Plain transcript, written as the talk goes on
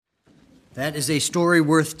That is a story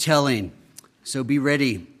worth telling, so be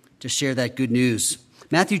ready to share that good news.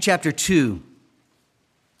 Matthew chapter 2.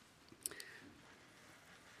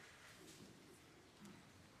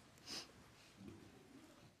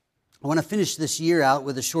 I want to finish this year out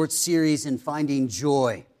with a short series in finding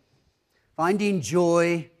joy. Finding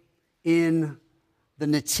joy in the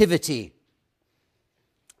Nativity.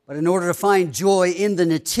 But in order to find joy in the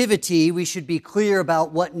Nativity, we should be clear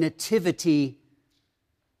about what Nativity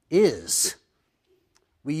is.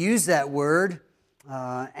 We use that word,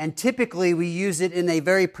 and typically we use it in a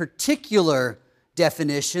very particular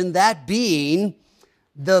definition, that being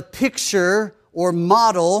the picture or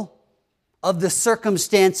model of the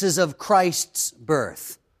circumstances of Christ's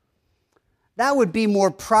birth. That would be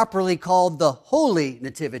more properly called the Holy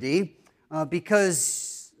Nativity,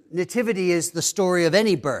 because Nativity is the story of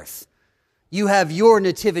any birth. You have your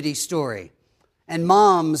nativity story, and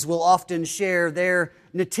moms will often share their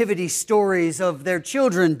nativity stories of their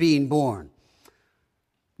children being born.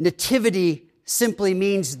 Nativity simply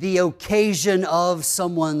means the occasion of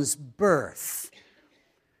someone's birth.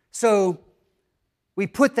 So we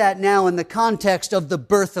put that now in the context of the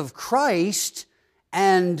birth of Christ,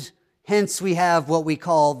 and hence we have what we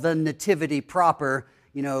call the nativity proper,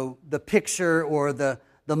 the picture or the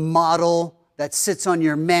model that sits on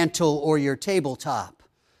your mantle or your tabletop.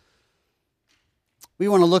 We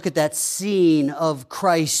want to look at that scene of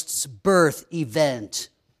Christ's birth event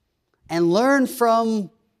and learn from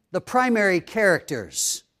the primary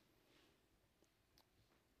characters.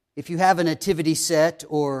 If you have a nativity set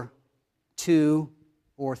or 2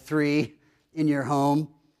 or 3 in your home,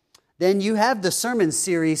 then you have the sermon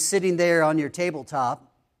series sitting there on your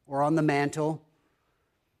tabletop or on the mantle.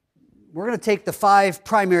 We're going to take the 5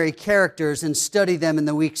 primary characters and study them in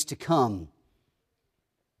the weeks to come.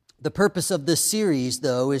 The purpose of this series,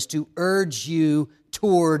 though, is to urge you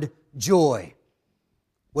toward joy.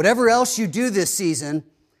 Whatever else you do this season,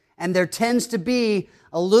 and there tends to be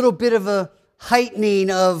a little bit of a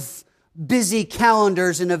heightening of busy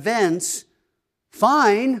calendars and events,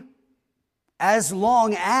 fine, as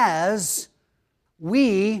long as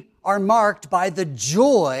we are marked by the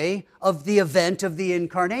joy of the event of the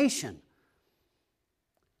incarnation.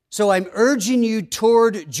 So I'm urging you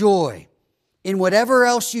toward joy. In whatever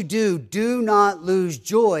else you do, do not lose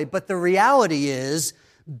joy. But the reality is,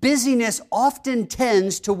 busyness often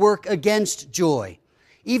tends to work against joy.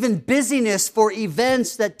 Even busyness for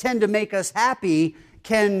events that tend to make us happy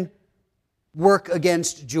can work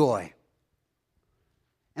against joy.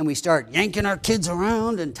 And we start yanking our kids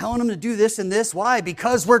around and telling them to do this and this. Why?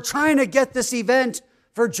 Because we're trying to get this event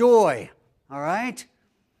for joy. All right?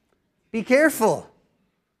 Be careful.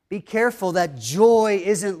 Be careful that joy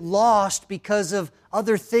isn't lost because of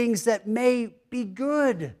other things that may be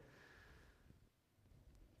good.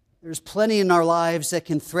 There's plenty in our lives that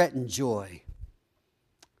can threaten joy.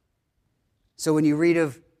 So when you read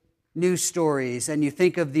of news stories and you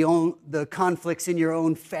think of the conflicts in your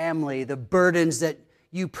own family, the burdens that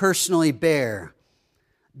you personally bear,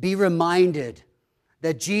 be reminded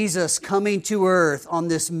that Jesus coming to earth on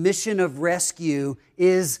this mission of rescue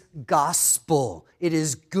is gospel. It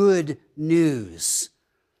is good news,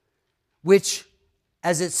 which,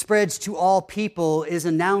 as it spreads to all people, is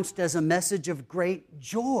announced as a message of great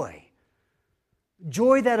joy.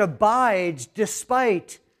 Joy that abides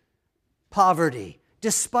despite poverty,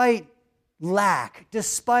 despite lack,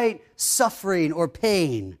 despite suffering or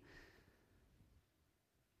pain.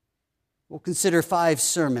 We'll consider 5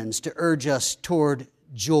 sermons to urge us toward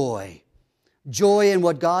joy. Joy in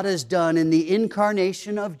what God has done in the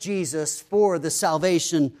incarnation of Jesus for the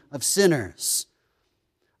salvation of sinners.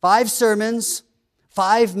 5 sermons,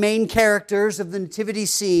 5 main characters of the nativity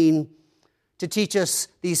scene to teach us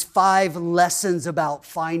these 5 lessons about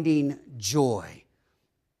finding joy.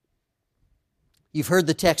 You've heard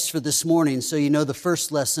the text for this morning, so you know the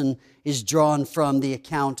first lesson is drawn from the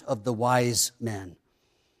account of the wise men.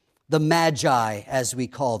 The Magi, as we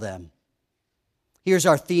call them. Here's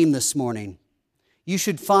our theme this morning. You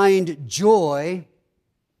should find joy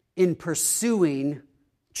in pursuing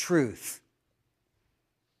truth.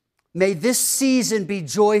 May this season be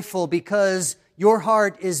joyful because your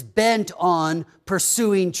heart is bent on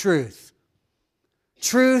pursuing truth.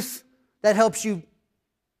 Truth that helps you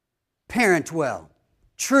parent well.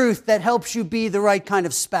 Truth that helps you be the right kind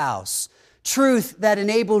of spouse. Truth that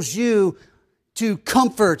enables you to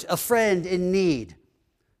comfort a friend in need.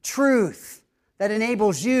 Truth that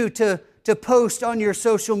enables you to post on your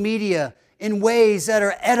social media in ways that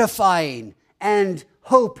are edifying and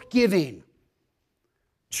hope-giving.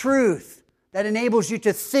 Truth that enables you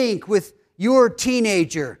to think with your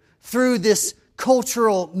teenager through this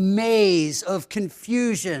cultural maze of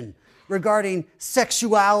confusion regarding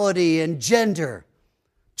sexuality and gender.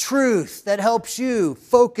 Truth that helps you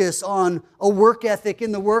focus on a work ethic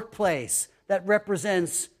in the workplace that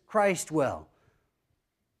represents Christ well.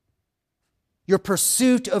 Your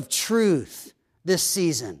pursuit of truth this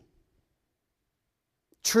season.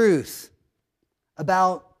 Truth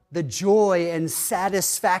about the joy and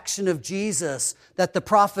satisfaction of Jesus that the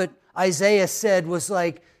prophet Isaiah said was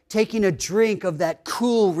like taking a drink of that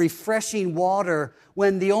cool, refreshing water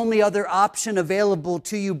when the only other option available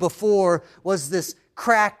to you before was this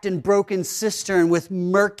cracked and broken cistern with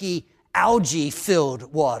murky,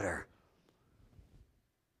 algae-filled water.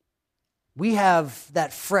 We have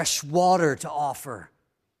that fresh water to offer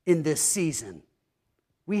in this season.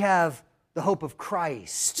 We have the hope of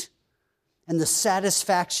Christ and the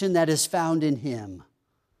satisfaction that is found in Him.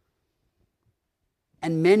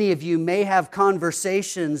 And many of you may have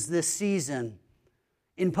conversations this season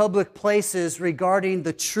in public places regarding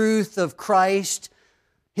the truth of Christ,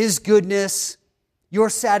 His goodness, your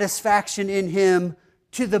satisfaction in Him,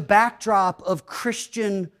 to the backdrop of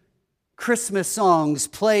Christian Christmas songs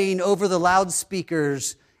playing over the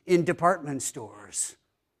loudspeakers in department stores.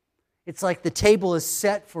 It's like the table is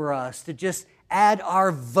set for us to just add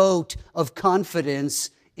our vote of confidence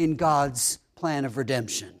in God's plan of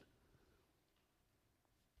redemption.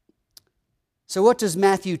 So what does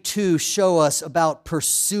Matthew 2 show us about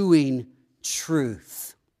pursuing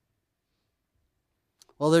truth?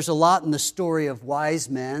 Well, there's a lot in the story of wise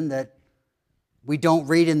men that we don't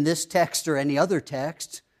read in this text or any other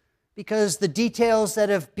text, because the details that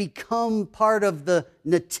have become part of the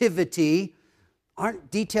nativity aren't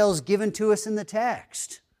details given to us in the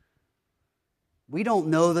text. We don't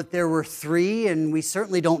know that there were three, and we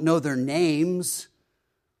certainly don't know their names.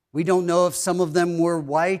 We don't know if some of them were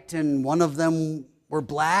white and one of them were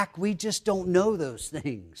black. We just don't know those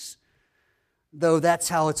things, though that's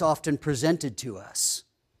how it's often presented to us.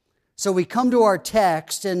 So we come to our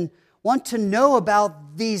text and want to know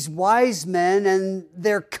about these wise men and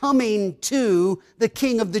their coming to the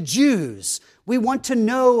King of the Jews. We want to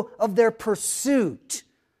know of their pursuit.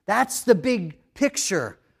 That's the big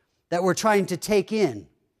picture that we're trying to take in.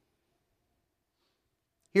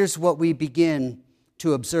 Here's what we begin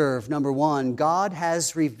to observe. Number one, God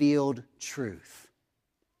has revealed truth.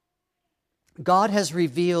 God has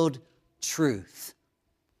revealed truth.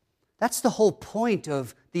 That's the whole point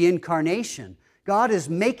of the incarnation. God is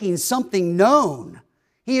making something known.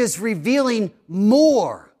 He is revealing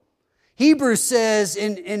more. Hebrews says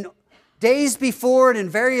in days before and in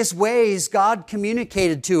various ways God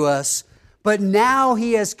communicated to us, but now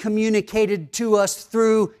He has communicated to us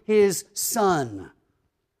through His Son.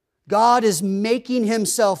 God is making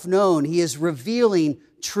Himself known. He is revealing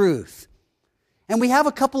truth. And we have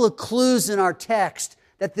a couple of clues in our text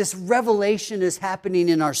that this revelation is happening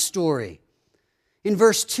in our story. In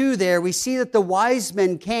verse 2 there, we see that the wise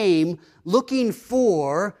men came looking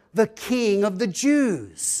for the King of the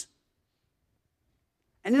Jews.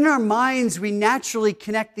 And in our minds, we naturally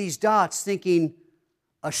connect these dots thinking,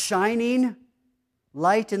 a shining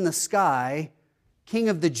light in the sky, King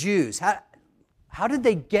of the Jews. How did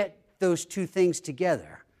they get those two things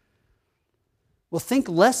together? Well, think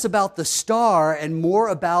less about the star and more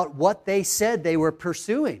about what they said they were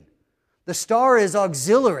pursuing. The star is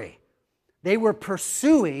auxiliary. They were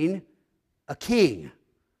pursuing a king.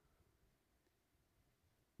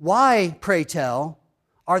 Why, pray tell,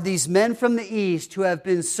 are these men from the east who have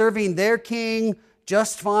been serving their king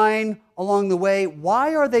just fine along the way,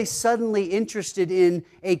 why are they suddenly interested in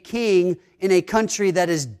a king in a country that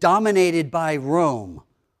is dominated by Rome?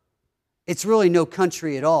 It's really no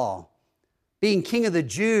country at all. Being King of the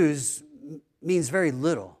Jews means very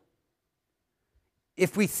little.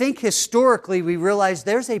 If we think historically, we realize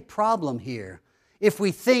there's a problem here. If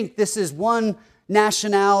we think this is one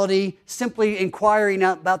nationality simply inquiring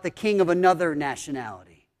about the king of another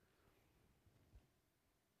nationality.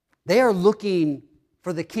 They are looking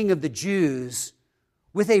for the King of the Jews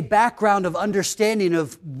with a background of understanding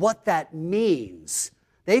of what that means.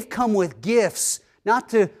 They've come with gifts, not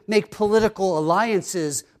to make political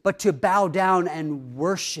alliances, but to bow down and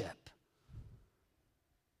worship.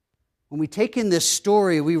 When we take in this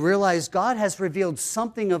story, we realize God has revealed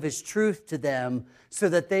something of His truth to them so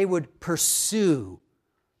that they would pursue.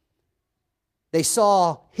 They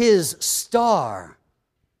saw His star.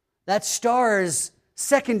 That star is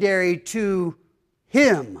secondary to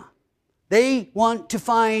Him. They want to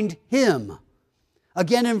find Him.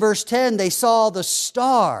 Again in verse 10, they saw the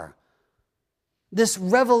star. This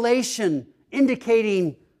revelation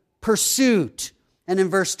indicating pursuit. And in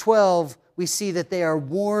verse 12, we see that they are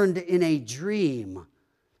warned in a dream.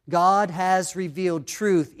 God has revealed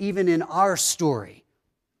truth even in our story.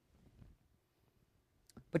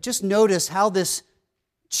 But just notice how this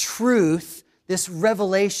truth, this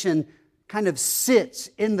revelation, kind of sits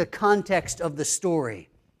in the context of the story.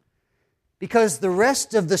 Because the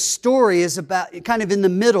rest of the story is about kind of in the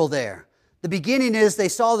middle there. The beginning is they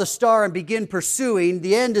saw the star and begin pursuing.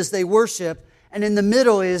 The end is they worship. And in the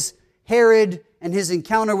middle is Herod and his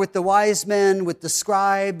encounter with the wise men, with the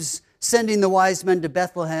scribes, sending the wise men to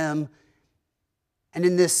Bethlehem. And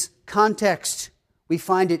in this context, we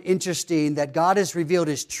find it interesting that God has revealed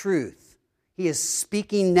His truth. He is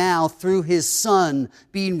speaking now through His Son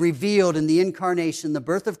being revealed in the incarnation, the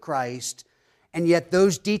birth of Christ. And yet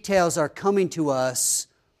those details are coming to us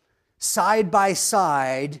side by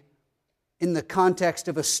side in the context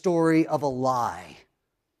of a story of a lie.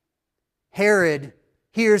 Herod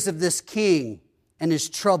hears of this king and is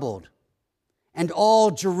troubled, and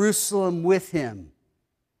all Jerusalem with him.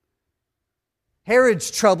 Herod's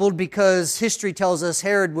troubled because history tells us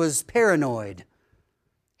Herod was paranoid.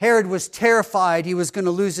 Herod was terrified he was going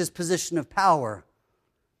to lose his position of power.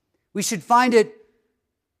 We should find it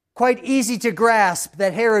quite easy to grasp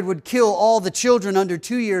that Herod would kill all the children under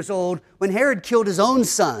 2 years old when Herod killed his own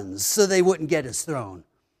sons so they wouldn't get his throne.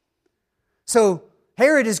 So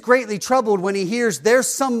Herod is greatly troubled when he hears there's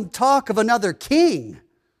some talk of another king.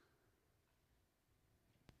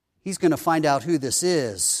 He's going to find out who this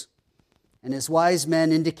is. And his wise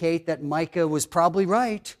men indicate that Micah was probably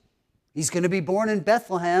right. He's going to be born in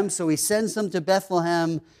Bethlehem, so he sends them to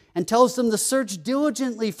Bethlehem and tells them to search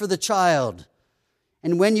diligently for the child.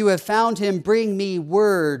 And when you have found him, bring me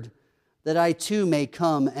word that I too may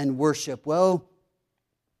come and worship. Well,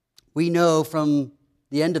 we know from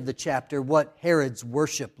the end of the chapter what Herod's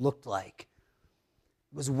worship looked like.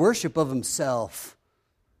 It was worship of himself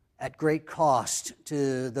at great cost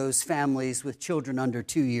to those families with children under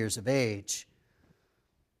 2 years of age.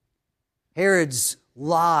 Herod's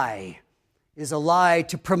lie is a lie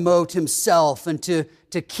to promote himself and to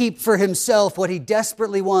keep for himself what he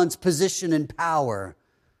desperately wants, position and power.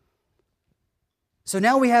 So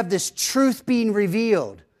now we have this truth being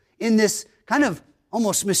revealed in this kind of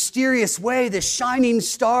almost mysterious way, this shining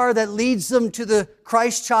star that leads them to the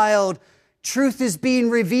Christ child. Truth is being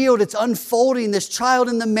revealed. It's unfolding. This child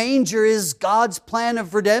in the manger is God's plan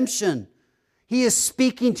of redemption. He is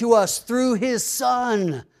speaking to us through His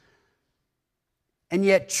Son. And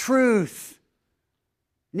yet truth,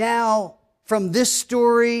 now from this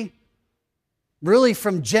story, really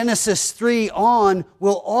from Genesis 3 on,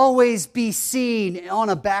 will always be seen on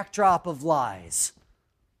a backdrop of lies.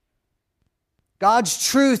 God's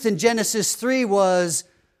truth in Genesis 3 was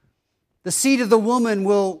the seed of the woman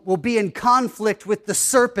will be in conflict with the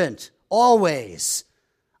serpent always,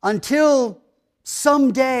 until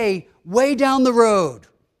someday, way down the road,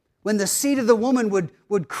 when the seed of the woman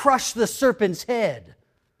would crush the serpent's head.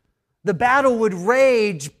 The battle would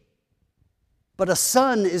rage, but a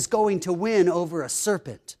son is going to win over a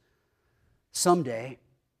serpent someday.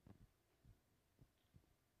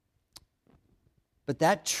 But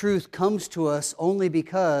that truth comes to us only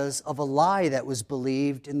because of a lie that was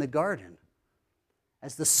believed in the garden,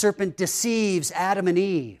 as the serpent deceives Adam and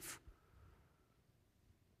Eve.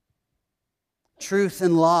 Truth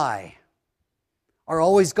and lie are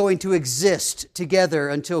always going to exist together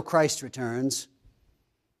until Christ returns.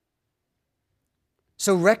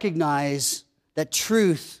 So recognize that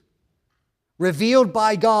truth revealed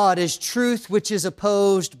by God is truth which is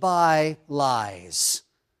opposed by lies.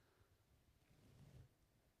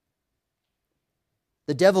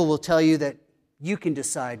 The devil will tell you that you can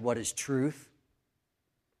decide what is truth.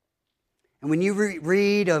 And when you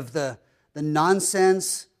read of the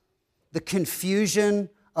nonsense, the confusion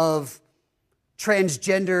of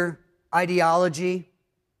transgender ideology,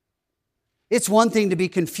 it's one thing to be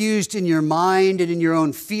confused in your mind and in your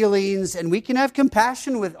own feelings, and we can have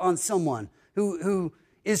compassion on someone who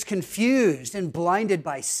is confused and blinded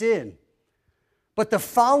by sin. But the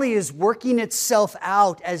folly is working itself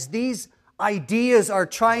out as these ideas are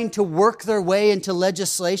trying to work their way into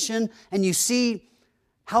legislation, and you see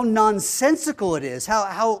how nonsensical it is,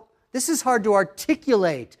 how this is hard to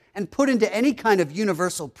articulate and put into any kind of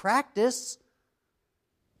universal practice.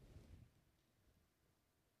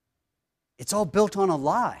 It's all built on a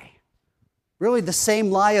lie. Really the same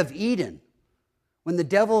lie of Eden. When the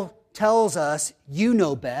devil tells us, you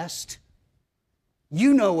know best,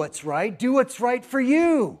 you know what's right, do what's right for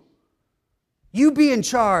you. You be in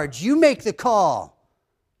charge. You make the call.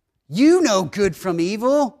 You know good from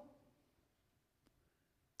evil.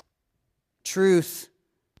 Truth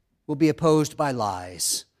will be opposed by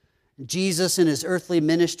lies. Jesus in his earthly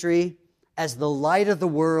ministry as the light of the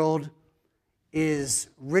world is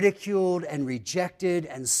ridiculed and rejected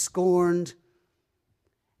and scorned.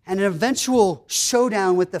 And an eventual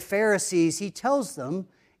showdown with the Pharisees, he tells them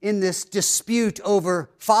in this dispute over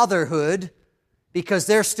fatherhood, because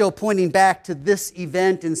they're still pointing back to this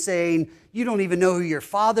event and saying, you don't even know who your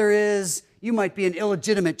father is, you might be an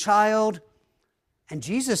illegitimate child. And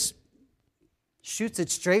Jesus shoots it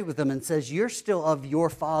straight with them and says, you're still of your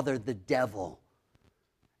father, the devil.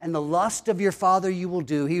 And the lust of your father you will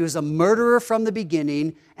do. He was a murderer from the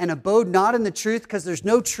beginning and abode not in the truth because there's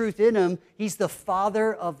no truth in him. He's the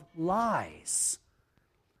father of lies.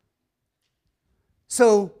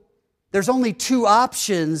 So there's only two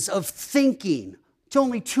options of thinking. There's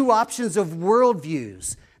only two options of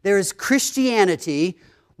worldviews. There is Christianity,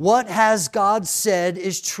 what has God said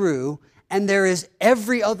is true, and there is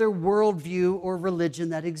every other worldview or religion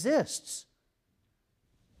that exists.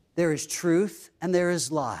 There is truth and there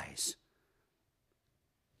is lies.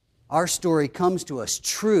 Our story comes to us,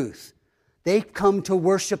 truth. They come to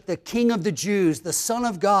worship the King of the Jews, the Son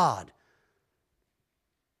of God.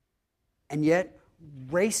 And yet,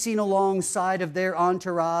 racing alongside of their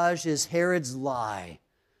entourage is Herod's lie.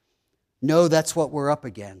 No, that's what we're up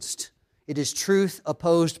against. It is truth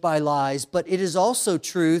opposed by lies, but it is also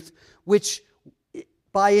truth which,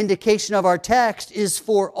 by indication of our text, is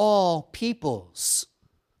for all peoples.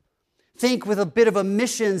 Think with a bit of a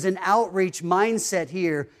missions and outreach mindset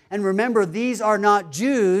here. And remember, these are not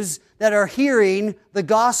Jews that are hearing the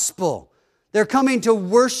gospel. They're coming to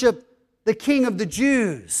worship the King of the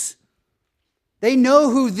Jews. They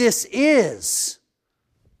know who this is.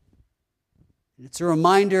 It's a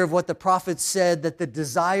reminder of what the prophet said, that the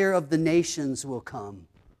desire of the nations will come.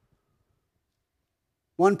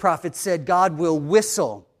 One prophet said, God will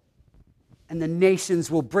whistle and the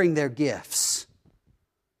nations will bring their gifts.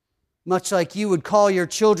 Much like you would call your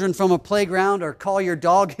children from a playground or call your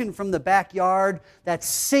dog in from the backyard, that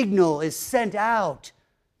signal is sent out.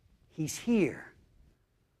 He's here.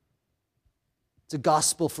 It's a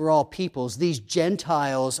gospel for all peoples. These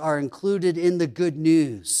Gentiles are included in the good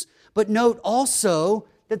news. But note also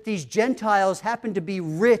that these Gentiles happen to be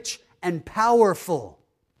rich and powerful.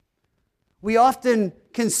 We often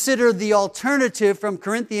consider the alternative from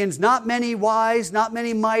Corinthians, not many wise, not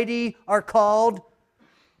many mighty are called.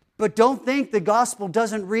 But don't think the gospel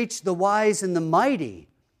doesn't reach the wise and the mighty.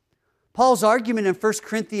 Paul's argument in 1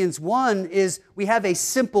 Corinthians 1 is we have a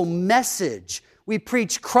simple message. We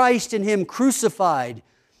preach Christ and Him crucified.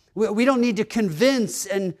 We don't need to convince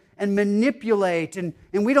and manipulate, and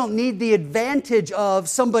we don't need the advantage of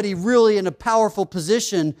somebody really in a powerful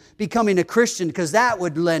position becoming a Christian, because that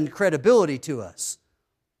would lend credibility to us.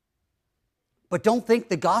 But don't think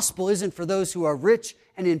the gospel isn't for those who are rich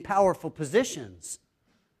and in powerful positions.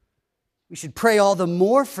 We should pray all the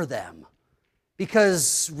more for them,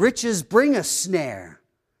 because riches bring a snare.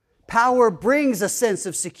 Power brings a sense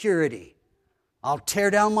of security. I'll tear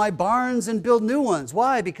down my barns and build new ones.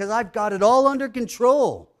 Why? Because I've got it all under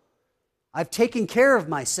control. I've taken care of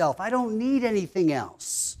myself. I don't need anything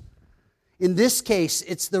else. In this case,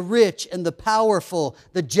 it's the rich and the powerful,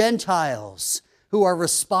 the Gentiles, who are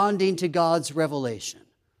responding to God's revelation.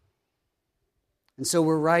 And so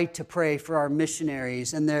we're right to pray for our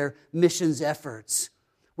missionaries and their missions efforts.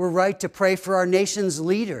 We're right to pray for our nation's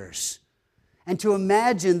leaders and to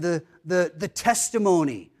imagine the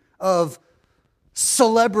testimony of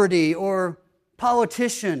celebrity or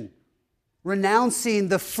politician renouncing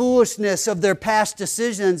the foolishness of their past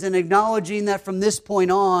decisions and acknowledging that from this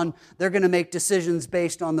point on, they're going to make decisions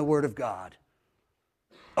based on the Word of God.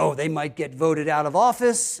 Oh, they might get voted out of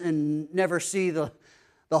office and never see the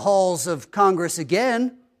halls of Congress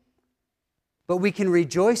again, but we can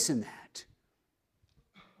rejoice in that.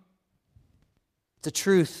 It's a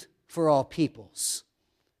truth for all peoples.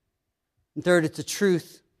 And third, it's a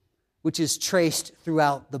truth which is traced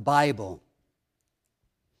throughout the Bible.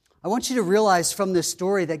 I want you to realize from this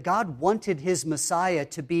story that God wanted His Messiah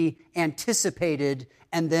to be anticipated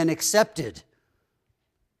and then accepted.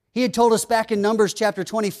 He had told us back in Numbers chapter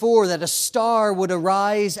 24 that a star would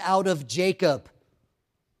arise out of Jacob.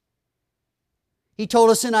 He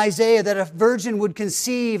told us in Isaiah that a virgin would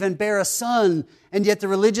conceive and bear a son, and yet the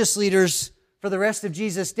religious leaders for the rest of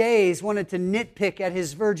Jesus' days wanted to nitpick at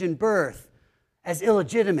His virgin birth as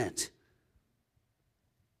illegitimate.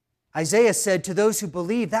 Isaiah said to those who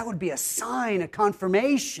believe that would be a sign, a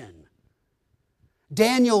confirmation.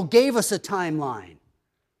 Daniel gave us a timeline,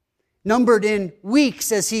 numbered in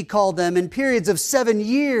weeks, as he called them, in periods of 7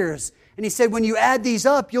 years. And he said, when you add these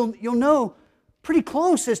up, you'll know pretty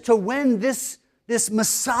close as to when this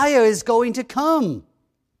Messiah is going to come.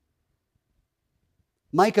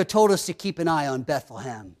 Micah told us to keep an eye on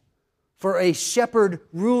Bethlehem, for a shepherd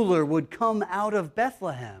ruler would come out of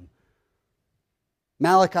Bethlehem.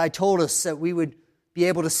 Malachi told us that we would be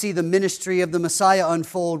able to see the ministry of the Messiah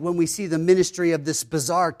unfold when we see the ministry of this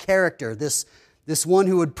bizarre character, this one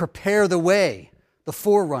who would prepare the way, the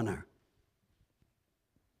forerunner.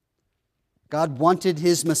 God wanted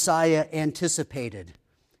his Messiah anticipated.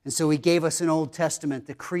 And so he gave us an Old Testament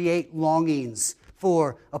to create longings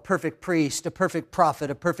for a perfect priest, a perfect prophet,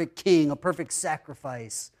 a perfect king, a perfect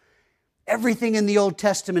sacrifice. Everything in the Old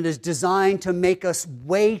Testament is designed to make us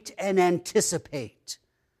wait and anticipate.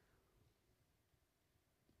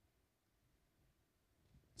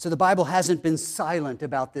 So the Bible hasn't been silent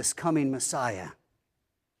about this coming Messiah.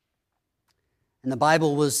 And the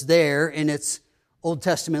Bible was there in its Old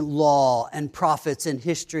Testament law and prophets and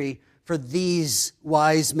history for these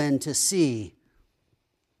wise men to see.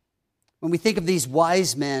 When we think of these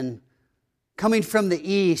wise men coming from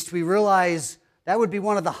the east, we realize that would be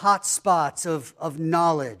one of the hot spots of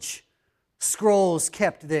knowledge. Scrolls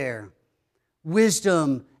kept there.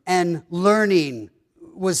 Wisdom and learning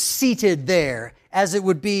was seated there, as it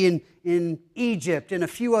would be in Egypt and a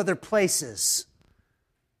few other places.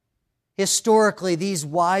 Historically, these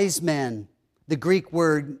wise men, the Greek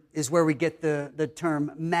word is where we get the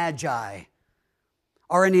term magi,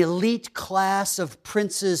 are an elite class of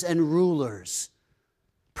princes and rulers.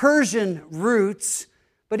 Persian roots,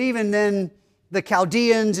 but even then the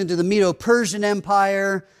Chaldeans into the Medo-Persian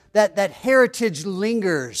Empire, that heritage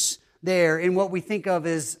lingers there in what we think of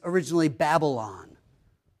as originally Babylon.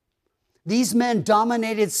 These men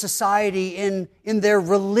dominated society in their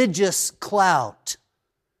religious clout.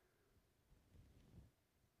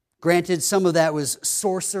 Granted, some of that was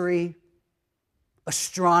sorcery,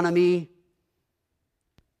 astronomy,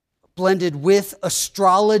 blended with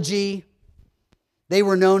astrology. They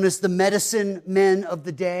were known as the medicine men of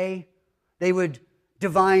the day. They would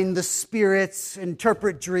divine the spirits,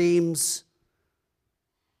 interpret dreams.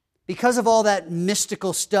 Because of all that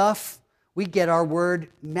mystical stuff, we get our word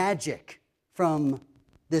magic from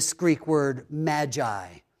this Greek word magi.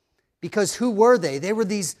 Because who were they? They were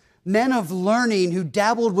these men of learning who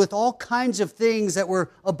dabbled with all kinds of things that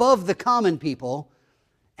were above the common people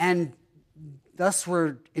and thus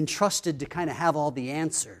were entrusted to kind of have all the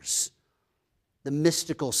answers, the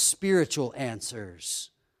mystical, spiritual answers.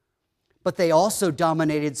 But they also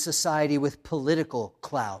dominated society with political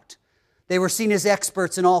clout. They were seen as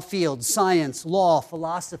experts in all fields: science, law,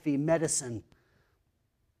 philosophy, medicine.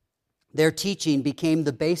 Their teaching became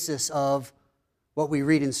the basis of what we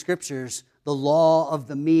read in Scriptures, the law of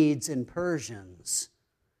the Medes and Persians.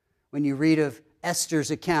 When you read of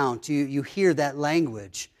Esther's account, you hear that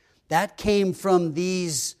language. That came from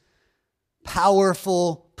these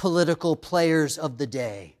powerful political players of the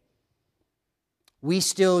day. We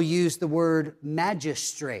still use the word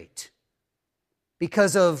magistrate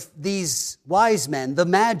because of these wise men, the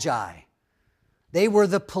Magi. They were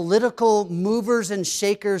the political movers and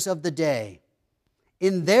shakers of the day.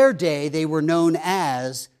 In their day, they were known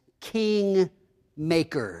as king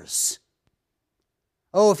makers.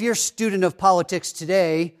 Oh, if you're a student of politics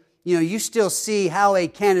today, you still see how a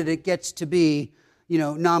candidate gets to be,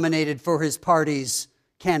 nominated for his party's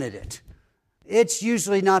candidate. It's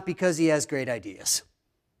usually not because he has great ideas.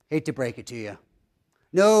 Hate to break it to you.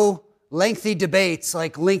 No lengthy debates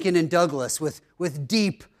like Lincoln and Douglas with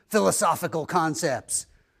deep philosophical concepts.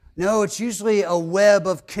 No, it's usually a web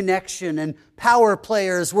of connection and power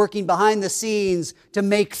players working behind the scenes to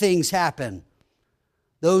make things happen.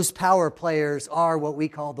 Those power players are what we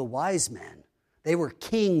call the wise men. They were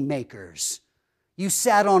king makers. You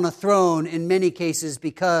sat on a throne in many cases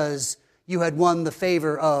because you had won the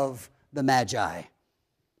favor of the Magi.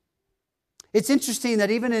 It's interesting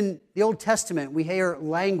that even in the Old Testament, we hear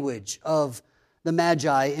language of the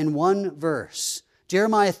Magi in one verse.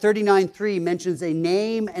 Jeremiah 39:3 mentions a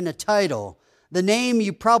name and a title. The name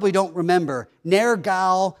you probably don't remember,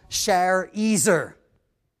 Nergal-Sharezer.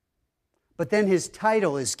 But then his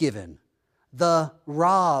title is given, the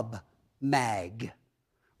Rab-Mag.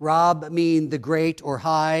 Rab mean the great or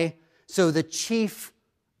high. So the chief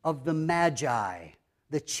of the Magi,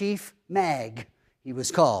 the chief mag, he was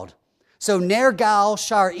called. So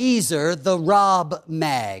Nergal-Sharezer, the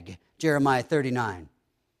Rab-Mag, Jeremiah 39.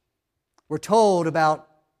 We're told about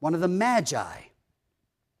one of the Magi.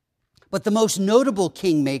 But the most notable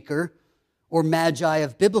kingmaker or Magi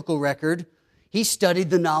of biblical record, he studied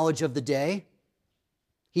the knowledge of the day.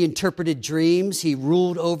 He interpreted dreams. He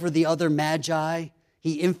ruled over the other Magi.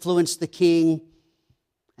 He influenced the king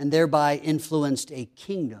and thereby influenced a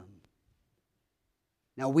kingdom.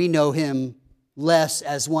 Now we know him less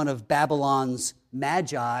as one of Babylon's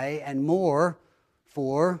magi and more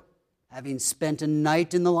for having spent a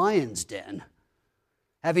night in the lion's den,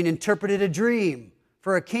 having interpreted a dream,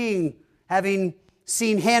 for a king having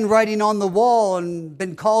seen handwriting on the wall and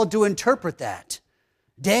been called to interpret that.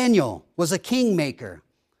 Daniel was a kingmaker,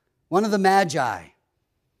 one of the magi.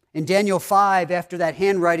 In Daniel 5, after that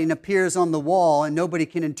handwriting appears on the wall and nobody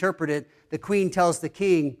can interpret it, the queen tells the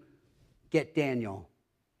king, "Get Daniel."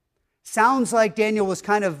 Sounds like Daniel was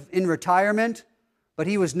kind of in retirement, but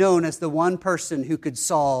he was known as the one person who could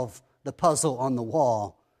solve the puzzle on the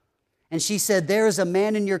wall. And she said, "There is a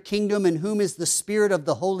man in your kingdom in whom is the spirit of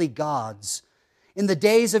the holy gods. In the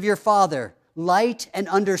days of your father, light and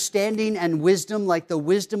understanding and wisdom like the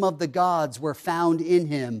wisdom of the gods were found in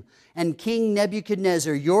him. And King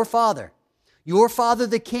Nebuchadnezzar, your father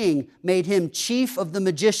the king, made him chief of the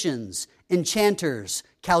magicians, enchanters,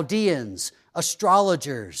 Chaldeans,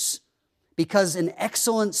 astrologers, because an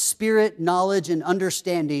excellent spirit, knowledge, and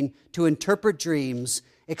understanding to interpret dreams,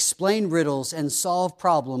 explain riddles, and solve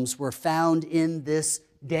problems were found in this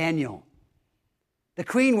Daniel." The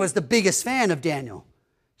queen was the biggest fan of Daniel.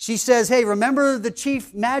 She says, "Hey, remember the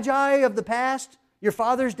chief magi of the past? Your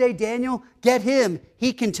Father's Day, Daniel? Get him.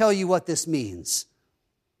 He can tell you what this means."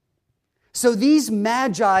 So these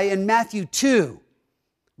magi in Matthew 2,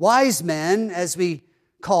 wise men, as we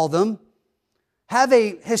call them, have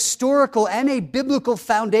a historical and a biblical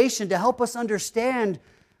foundation to help us understand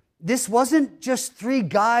this wasn't just three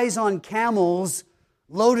guys on camels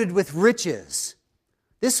loaded with riches.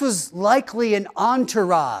 This was likely an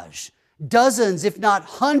entourage, dozens, if not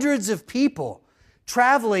hundreds of people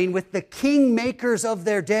traveling with the kingmakers of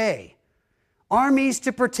their day, armies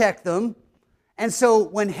to protect them. And so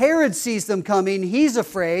when Herod sees them coming, he's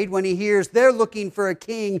afraid when he hears they're looking for a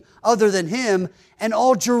king other than him. And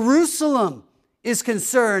all Jerusalem is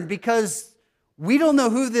concerned because we don't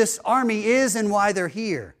know who this army is and why they're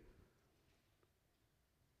here.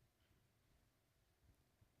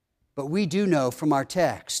 But we do know from our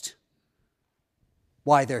text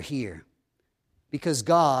why they're here. Because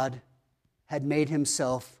God had made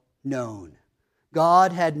himself known.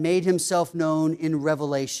 God had made himself known in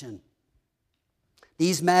Revelation.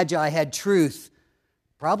 These magi had truth,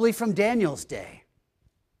 probably from Daniel's day.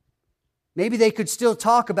 Maybe they could still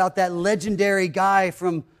talk about that legendary guy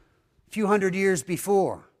from a few hundred years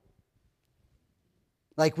before.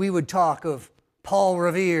 Like we would talk of Paul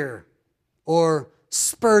Revere or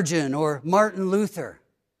Spurgeon or Martin Luther.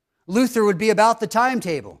 Luther would be about the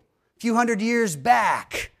timetable, a few hundred years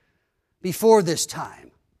back before this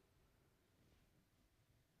time,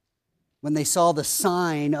 when they saw the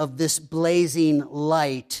sign of this blazing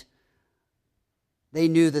light. They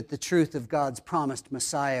knew that the truth of God's promised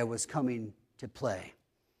Messiah was coming to play.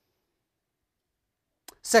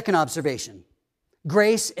 Second observation,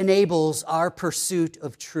 grace enables our pursuit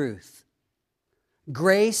of truth.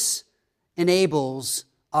 Grace enables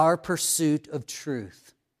our pursuit of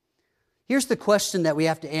truth. Here's the question that we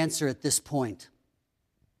have to answer at this point.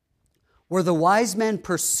 Were the wise men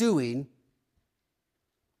pursuing,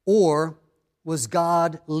 or was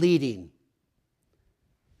God leading?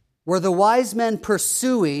 Were the wise men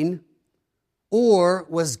pursuing, or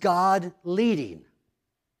was God leading?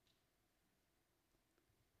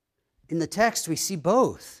 In the text, we see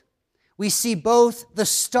both. We see both the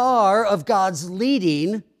star of God's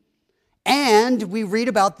leading, and we read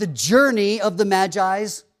about the journey of the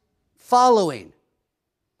Magi's following.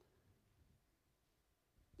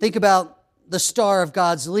 Think about the star of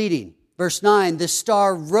God's leading. Verse 9, the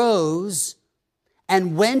star rose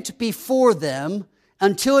and went before them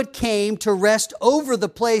until it came to rest over the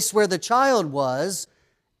place where the child was,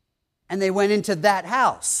 and they went into that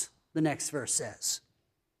house, the next verse says.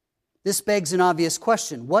 This begs an obvious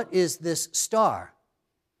question. What is this star?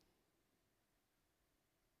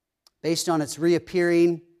 Based on its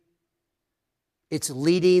reappearing, it's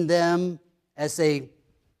leading them as they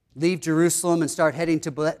leave Jerusalem and start heading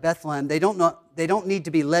to Bethlehem. They don't need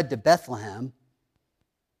to be led to Bethlehem.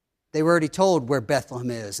 They were already told where Bethlehem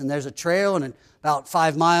is. And there's a trail, and about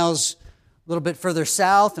 5 miles, a little bit further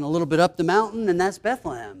south and a little bit up the mountain, and that's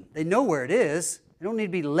Bethlehem. They know where it is. They don't need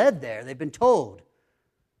to be led there. They've been told.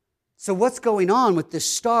 So what's going on with this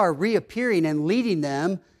star reappearing and leading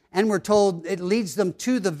them? And we're told it leads them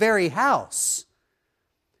to the very house.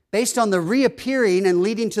 Based on the reappearing and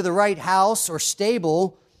leading to the right house or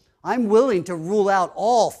stable, I'm willing to rule out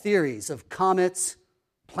all theories of comets,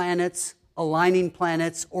 planets, aligning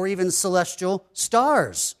planets, or even celestial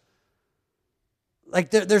stars. Like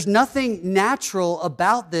there's nothing natural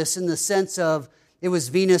about this in the sense of it was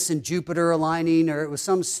Venus and Jupiter aligning, or it was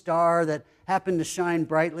some star that happened to shine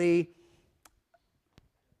brightly.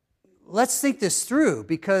 let's think this through,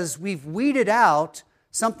 because we've weeded out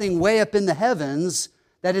something way up in the heavens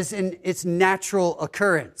that is in its natural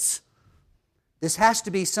occurrence. This has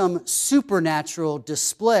to be some supernatural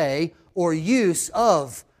display or use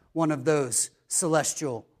of one of those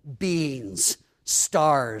celestial beings,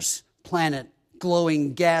 stars, planet,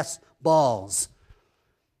 glowing gas balls.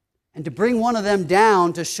 And to bring one of them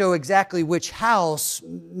down to show exactly which house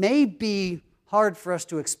may be hard for us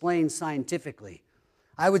to explain scientifically.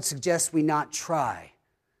 I would suggest we not try.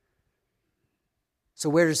 So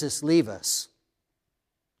where does this leave us?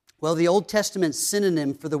 Well, the Old Testament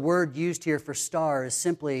synonym for the word used here for star is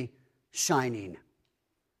simply shining,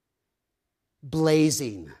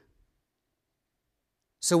 blazing.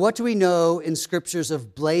 So what do we know in scriptures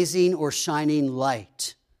of blazing or shining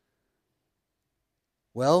light?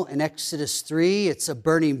 Well, in Exodus 3, it's a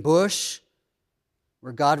burning bush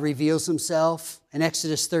where God reveals himself. In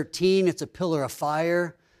Exodus 13, it's a pillar of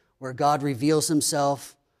fire where God reveals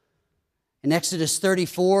himself. In Exodus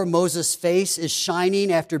 34, Moses' face is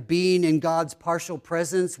shining after being in God's partial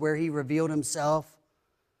presence where he revealed himself.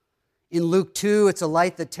 In Luke 2, it's a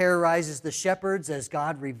light that terrorizes the shepherds as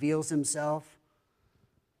God reveals himself.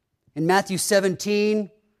 In Matthew 17,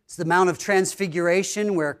 it's the Mount of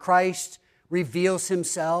Transfiguration where Christ reveals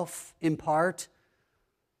himself in part.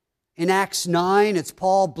 In Acts 9, it's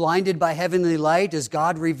Paul blinded by heavenly light as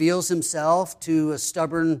God reveals himself to a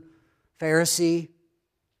stubborn Pharisee.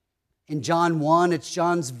 In John 1, it's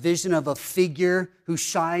John's vision of a figure who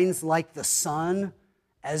shines like the sun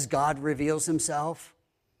as God reveals himself.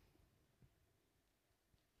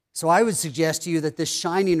 So I would suggest to you that this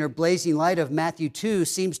shining or blazing light of Matthew 2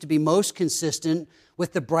 seems to be most consistent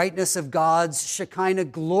with the brightness of God's Shekinah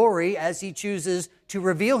glory as he chooses to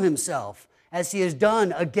reveal himself, as he has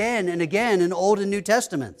done again and again in Old and New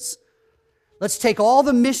Testaments. Let's take all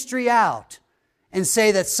the mystery out and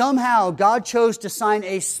say that somehow God chose to shine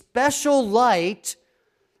a special light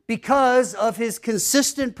because of his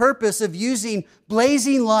consistent purpose of using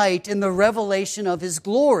blazing light in the revelation of his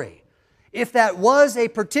glory. If that was a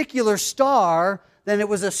particular star, then it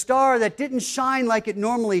was a star that didn't shine like it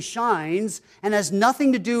normally shines and has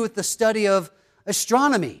nothing to do with the study of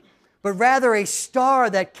astronomy, but rather a star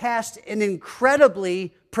that cast an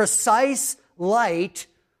incredibly precise light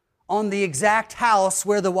on the exact house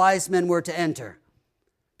where the wise men were to enter.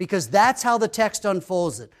 Because that's how the text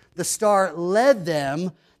unfolds it. The star led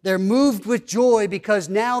them. They're moved with joy because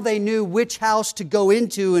now they knew which house to go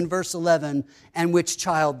into in verse 11 and which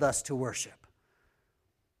child thus to worship.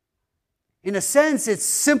 In a sense, it's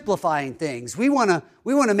simplifying things. We want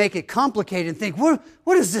to make it complicated and think,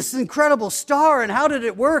 what is this incredible star and how did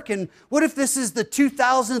it work? And what if this is the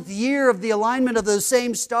 2000th year of the alignment of those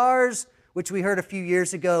same stars, which we heard a few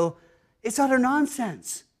years ago? It's utter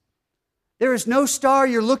nonsense. There is no star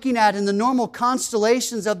you're looking at in the normal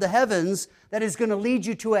constellations of the heavens that is going to lead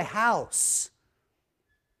you to a house.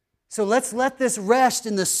 So let's let this rest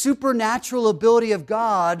in the supernatural ability of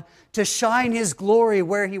God to shine his glory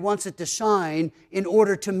where he wants it to shine in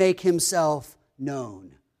order to make himself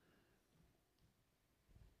known.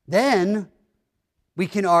 Then we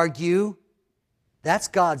can argue that's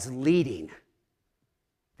God's leading.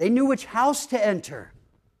 They knew which house to enter.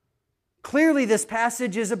 Clearly, this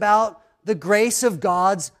passage is about the grace of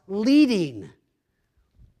God's leading.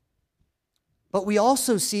 But we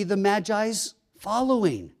also see the Magi's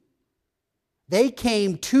following. They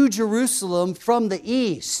came to Jerusalem from the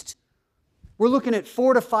east. We're looking at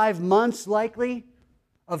 4 to 5 months likely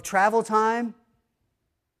of travel time,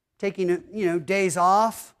 taking days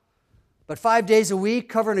off, but 5 days a week,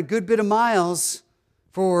 covering a good bit of miles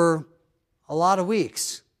for a lot of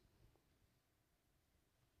weeks.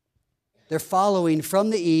 They're following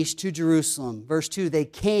from the east to Jerusalem. Verse 2, they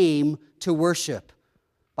came to worship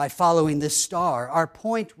by following this star. Our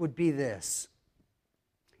point would be this.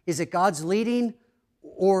 Is it God's leading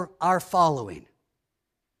or our following?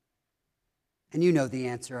 And you know the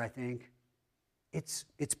answer, I think. It's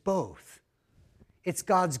both. It's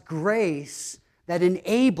God's grace that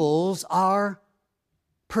enables our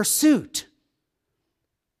pursuit.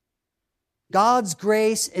 God's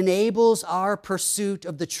grace enables our pursuit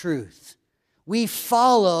of the truth. We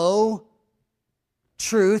follow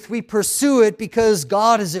truth. We pursue it because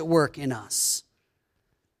God is at work in us.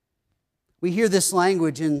 We hear this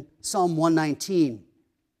language in Psalm 119.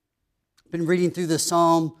 I've been reading through the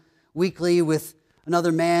psalm weekly with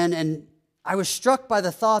another man, and I was struck by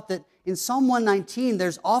the thought that in Psalm 119,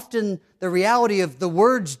 there's often the reality of the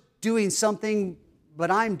words doing something, but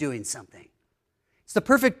I'm doing something. It's the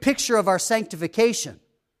perfect picture of our sanctification,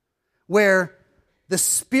 where the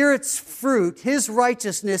Spirit's fruit, His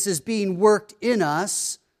righteousness, is being worked in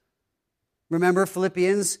us, Remember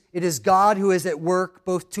Philippians? It is God who is at work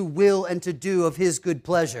both to will and to do of His good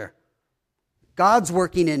pleasure. God's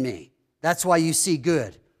working in me. That's why you see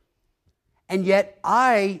good. And yet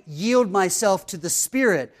I yield myself to the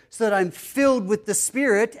Spirit so that I'm filled with the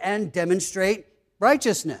Spirit and demonstrate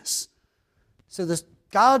righteousness. So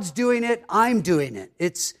God's doing it, I'm doing it.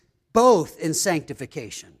 It's both in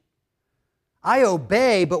sanctification. I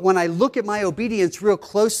obey, but when I look at my obedience real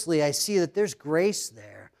closely, I see that there's grace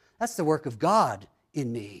there. That's the work of God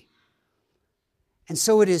in me. And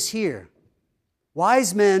so it is here.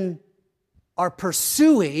 Wise men are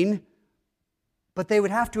pursuing, but they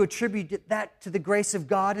would have to attribute that to the grace of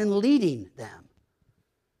God in leading them.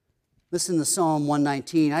 Listen to Psalm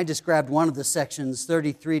 119. I just grabbed one of the sections,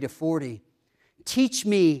 33 to 40. Teach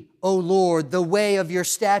me, O Lord, the way of your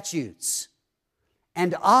statutes,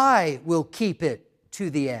 and I will keep it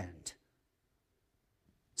to the end.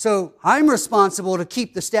 So I'm responsible to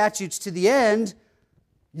keep the statutes to the end.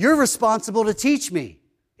 You're responsible to teach me.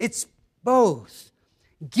 It's both.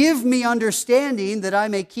 Give me understanding that I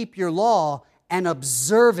may keep your law and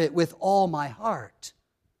observe it with all my heart.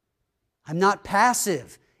 I'm not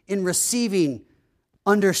passive in receiving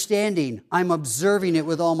understanding. I'm observing it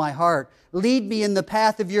with all my heart. Lead me in the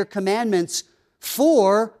path of your commandments,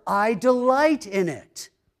 for I delight in it.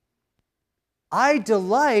 I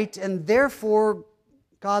delight, and therefore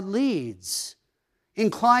God leads.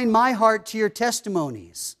 Incline my heart to your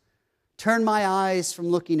testimonies. Turn my eyes from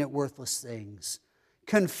looking at worthless things.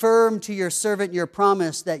 Confirm to your servant your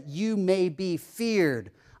promise that you may be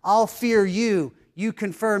feared. I'll fear you. You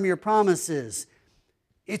confirm your promises.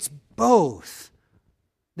 It's both.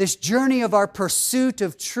 This journey of our pursuit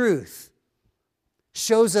of truth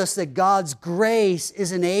shows us that God's grace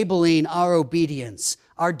is enabling our obedience,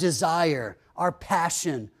 our desire, our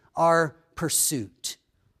passion, our pursuit.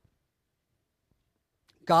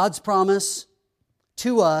 God's promise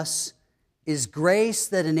to us is grace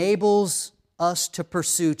that enables us to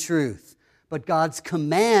pursue truth. But God's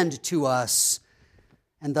command to us,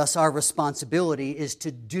 and thus our responsibility, is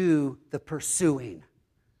to do the pursuing.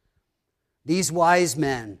 These wise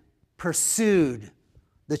men pursued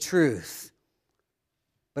the truth,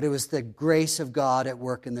 but it was the grace of God at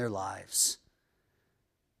work in their lives.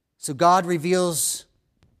 So God reveals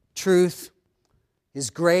truth. His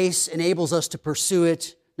grace enables us to pursue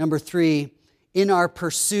it. Number 3, in our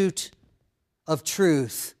pursuit of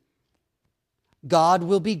truth, God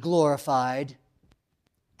will be glorified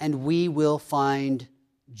and we will find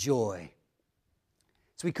joy.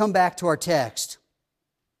 So we come back to our text.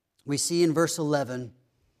 We see in verse 11,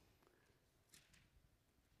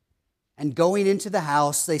 and going into the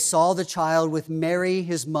house, they saw the child with Mary,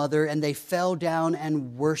 his mother, and they fell down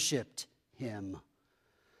and worshiped him.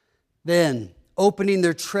 Then, opening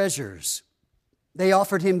their treasures, they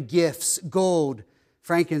offered him gifts, gold,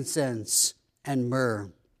 frankincense, and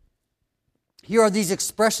myrrh. Here are these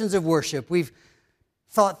expressions of worship. We've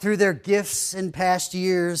thought through their gifts in past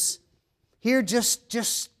years. Here, just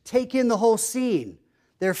take in the whole scene.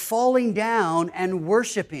 They're falling down and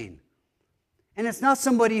worshiping. And it's not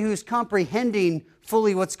somebody who's comprehending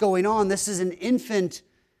fully what's going on. This is an infant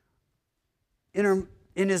in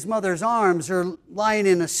his mother's arms or lying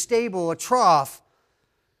in a stable, a trough.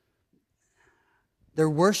 They're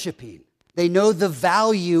worshiping. They know the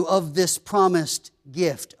value of this promised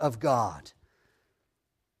gift of God.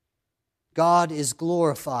 God is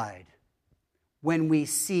glorified when we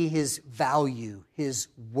see His value, His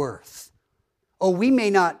worth. Oh, we may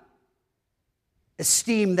not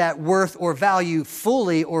esteem that worth or value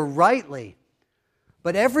fully or rightly,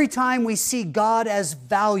 but every time we see God as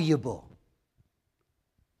valuable,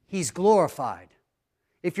 He's glorified.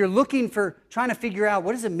 If you're looking for, trying to figure out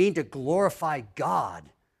what does it mean to glorify God,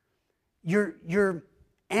 you're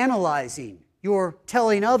analyzing, you're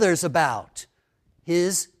telling others about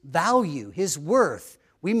His value, His worth.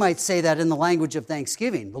 We might say that in the language of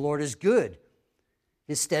thanksgiving. The Lord is good.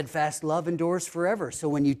 His steadfast love endures forever. So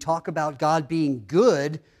when you talk about God being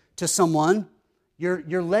good to someone,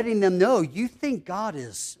 you're letting them know you think God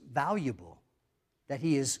is valuable, that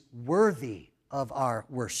He is worthy of our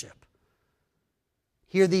worship.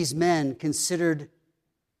 Here these men considered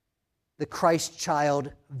the Christ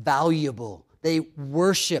child valuable. They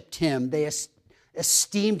worshiped Him. They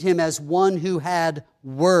esteemed Him as one who had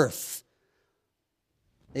worth.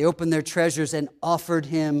 They opened their treasures and offered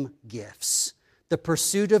Him gifts. The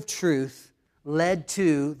pursuit of truth led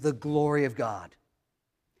to the glory of God.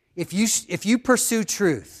 If you pursue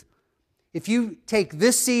truth, if you take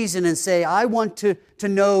this season and say, I want to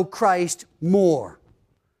know Christ more,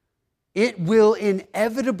 it will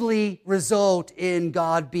inevitably result in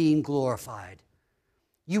God being glorified.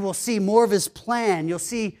 You will see more of his plan. You'll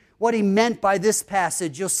see what he meant by this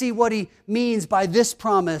passage. You'll see what he means by this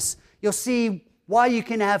promise. You'll see why you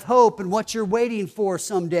can have hope and what you're waiting for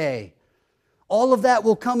someday. All of that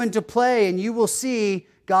will come into play, and you will see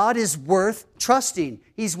God is worth trusting.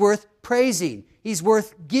 He's worth praising. He's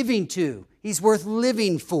worth giving to. He's worth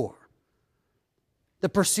living for. The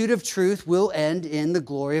pursuit of truth will end in the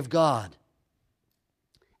glory of God.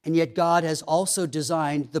 And yet God has also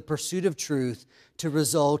designed the pursuit of truth to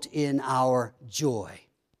result in our joy.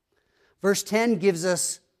 Verse 10 gives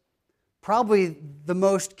us probably the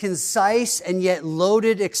most concise and yet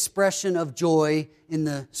loaded expression of joy in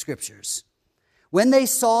the Scriptures. When they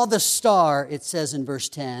saw the star, it says in verse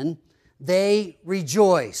 10, they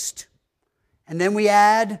rejoiced. And then we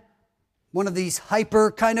add one of these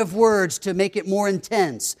hyper kind of words to make it more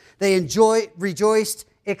intense. They rejoiced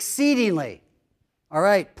exceedingly. All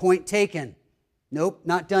right, point taken. Nope,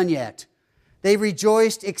 not done yet. They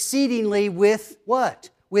rejoiced exceedingly with what?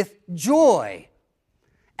 With joy.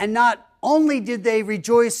 And not only did they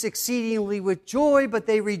rejoice exceedingly with joy, but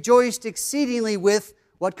they rejoiced exceedingly with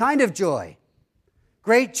what kind of joy?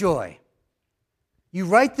 Great joy. You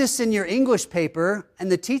write this in your English paper, and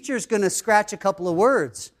the teacher's going to scratch a couple of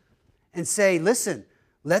words and say, listen,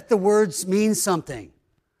 let the words mean something.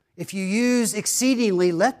 If you use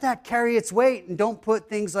exceedingly, let that carry its weight, and don't put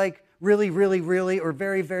things like really, really, really, or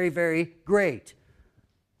very, very, very great.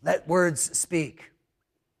 Let words speak.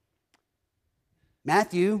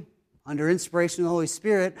 Matthew, under inspiration of the Holy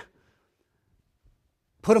Spirit,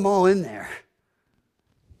 put them all in there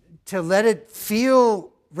to let it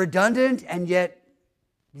feel redundant and yet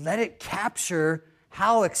let it capture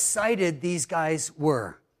how excited these guys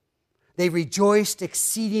were. They rejoiced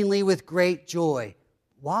exceedingly with great joy.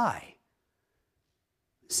 Why?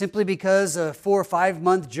 Simply because a 4 or 5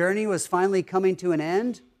 month journey was finally coming to an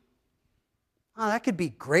end? Oh, that could be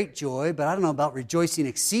great joy, but I don't know about rejoicing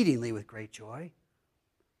exceedingly with great joy.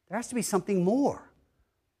 There has to be something more.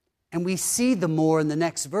 And we see the more in the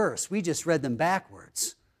next verse. We just read them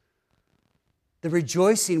backwards. The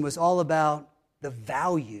rejoicing was all about the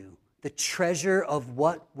value, the treasure of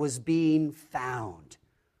what was being found.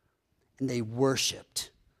 And they worshiped.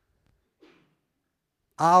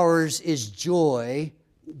 Ours is joy.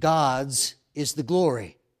 God's is the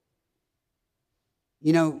glory.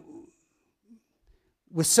 You know,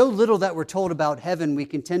 with so little that we're told about heaven, we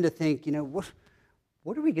can tend to think,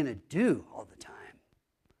 what are we going to do all the time?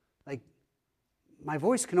 Like, my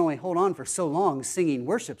voice can only hold on for so long singing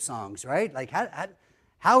worship songs, right? Like,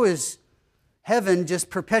 how is heaven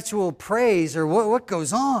just perpetual praise, or what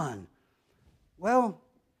goes on? Well,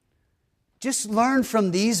 just learn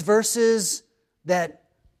from these verses that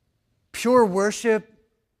pure worship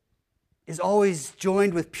is always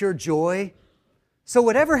joined with pure joy. So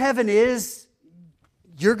whatever heaven is,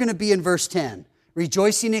 you're going to be in verse 10,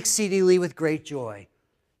 rejoicing exceedingly with great joy.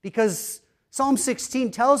 Because Psalm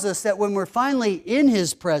 16 tells us that when we're finally in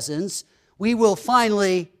His presence, we will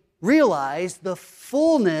finally realize the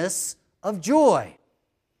fullness of joy.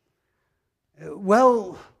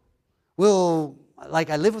 Well,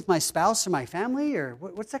 I live with my spouse or my family, or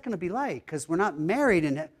what's that going to be like? Because we're not married,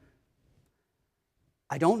 and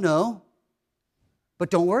I don't know, but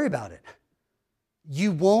don't worry about it.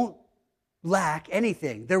 You won't lack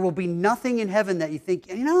anything. There will be nothing in heaven that you think,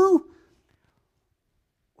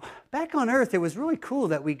 back on earth, it was really cool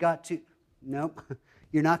that we got to... Nope,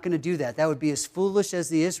 you're not going to do that. That would be as foolish as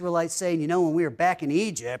the Israelites saying, when we were back in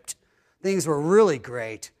Egypt, things were really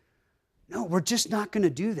great. No, we're just not going to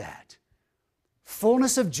do that.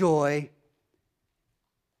 Fullness of joy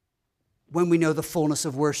when we know the fullness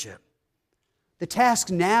of worship. The task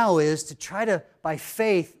now is to try to, by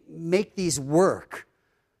faith, make these work.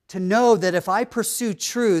 To know that if I pursue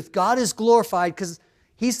truth, God is glorified because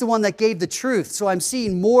He's the one that gave the truth. So I'm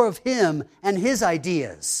seeing more of Him and His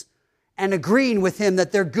ideas and agreeing with Him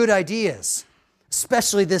that they're good ideas,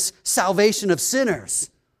 especially this salvation of sinners.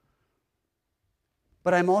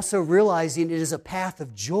 But I'm also realizing it is a path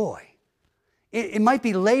of joy. It might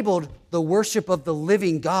be labeled the worship of the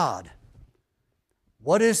living God.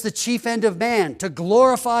 What is the chief end of man? To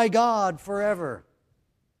glorify God forever.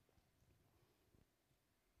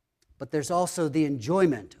 But there's also the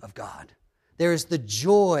enjoyment of God. There is the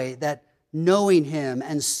joy that knowing Him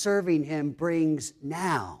and serving Him brings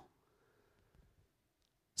now.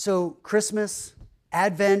 So Christmas,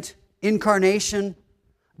 Advent, Incarnation,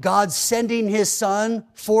 God sending His Son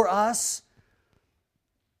for us,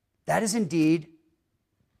 that is indeed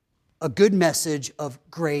a good message of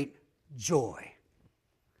great joy.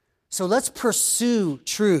 So let's pursue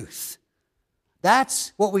truth.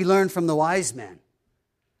 That's what we learned from the wise men.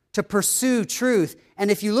 to pursue truth.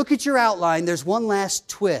 And if you look at your outline, there's one last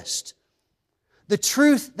twist. The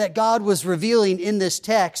truth that God was revealing in this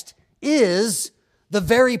text is the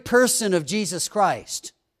very person of Jesus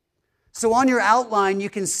Christ. So on your outline, you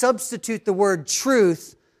can substitute the word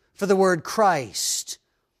truth for the word Christ.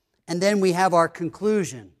 And then we have our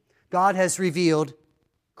conclusion. God has revealed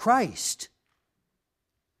Christ.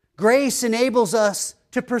 Grace enables us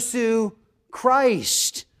to pursue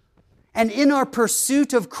Christ. And in our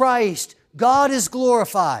pursuit of Christ, God is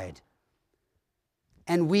glorified.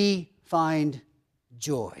 And we find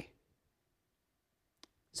joy.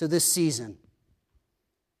 So this season,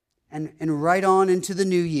 and right on into the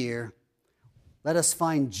new year, let us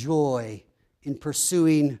find joy in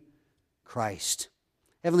pursuing Christ.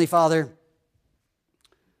 Heavenly Father,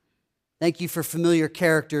 thank you for familiar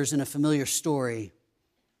characters and a familiar story.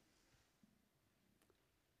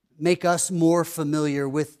 Make us more familiar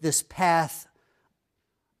with this path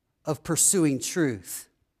of pursuing truth.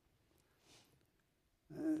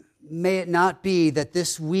 May it not be that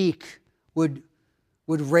this week would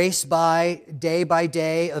race by day,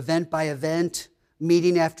 event by event,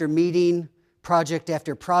 meeting after meeting, project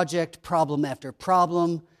after project, problem after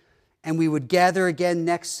problem, and we would gather again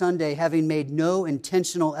next Sunday having made no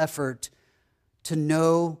intentional effort to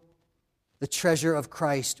know the treasure of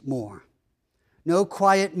Christ more. No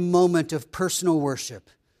quiet moment of personal worship.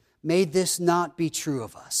 May this not be true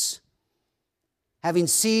of us. Having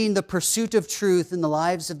seen the pursuit of truth in the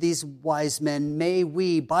lives of these wise men, may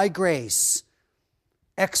we, by grace,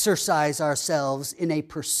 exercise ourselves in a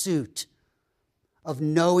pursuit of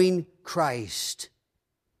knowing Christ,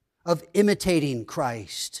 of imitating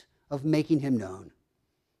Christ, of making Him known.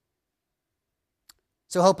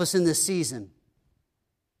 So help us in this season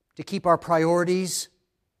to keep our priorities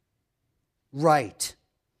right,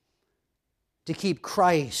 to keep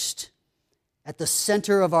Christ at the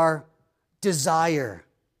center of our desire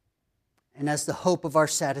and as the hope of our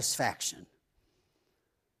satisfaction.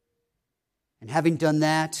 And having done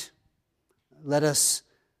that, let us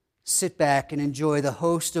sit back and enjoy the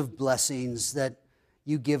host of blessings that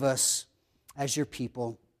you give us as your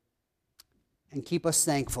people, and keep us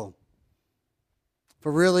thankful.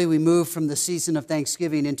 For really, we move from the season of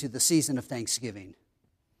Thanksgiving into the season of Thanksgiving.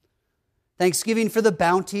 Thanksgiving for the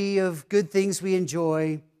bounty of good things we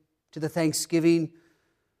enjoy, to the thanksgiving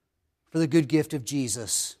for the good gift of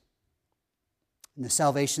Jesus and the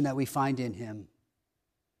salvation that we find in Him.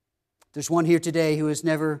 There's one here today who has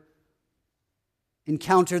never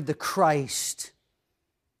encountered the Christ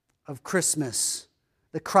of Christmas,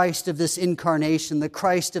 the Christ of this incarnation, the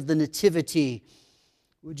Christ of the Nativity.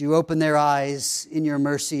 Would you open their eyes in your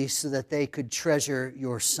mercy so that they could treasure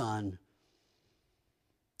your Son?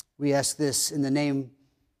 We ask this in the name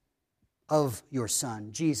of your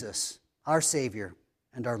Son, Jesus, our Savior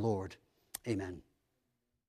and our Lord. Amen.